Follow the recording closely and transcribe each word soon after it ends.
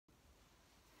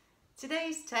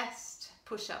Today's test,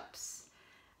 push-ups,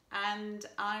 and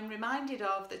I'm reminded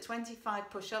of the 25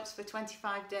 push-ups for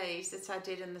 25 days that I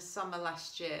did in the summer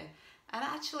last year. And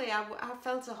actually I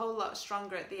felt a whole lot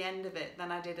stronger at the end of it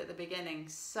than I did at the beginning.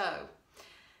 So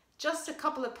just a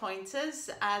couple of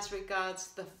pointers as regards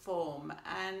the form.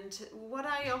 And what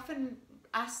I often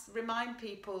remind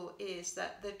people is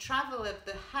that the travel of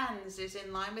the hands is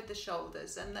in line with the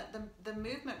shoulders, and that the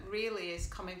movement really is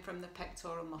coming from the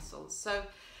pectoral muscles. So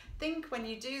think when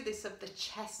you do this of the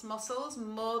chest muscles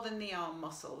more than the arm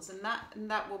muscles, and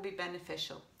that will be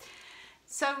beneficial.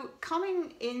 So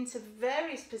coming into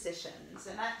various positions,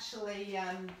 and actually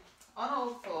on all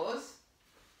fours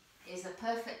is a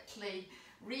perfectly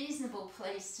reasonable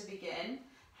place to begin.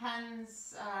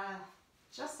 Hands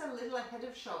just a little ahead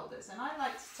of shoulders, and I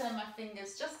like to turn my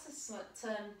fingers just to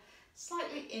turn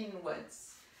slightly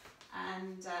inwards,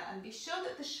 and be sure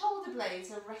that the shoulder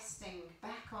blades are resting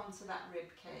back onto that rib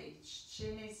cage.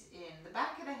 Chin is in, the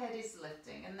back of the head is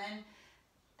lifting, and then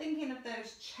thinking of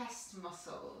those chest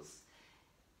muscles.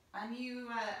 And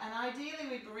and ideally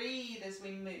we breathe as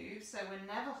we move, so we're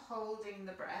never holding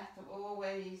the breath,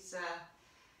 always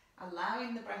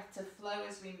allowing the breath to flow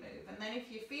as we move. And then if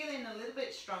you're feeling a little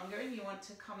bit stronger and you want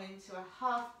to come into a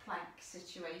half plank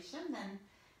situation, then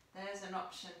there's an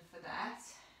option for that.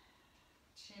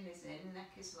 Chin is in, neck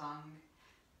is long,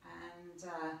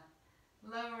 and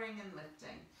lowering and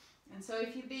lifting. And so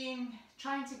if you're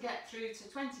trying to get through to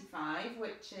 25,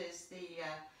 which is the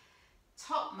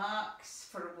top marks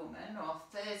for a woman, or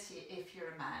 30 if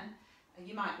you're a man,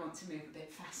 you might want to move a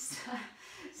bit faster.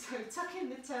 So tuck in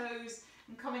the toes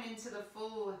and coming into the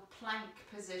full plank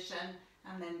position,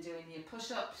 and then doing your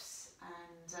push-ups.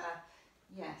 And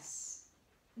yes,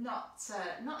 not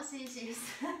as easy as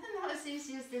not as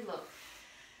easy as they look.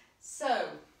 So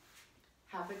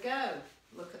have a go.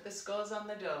 Look at the scores on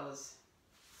the doors.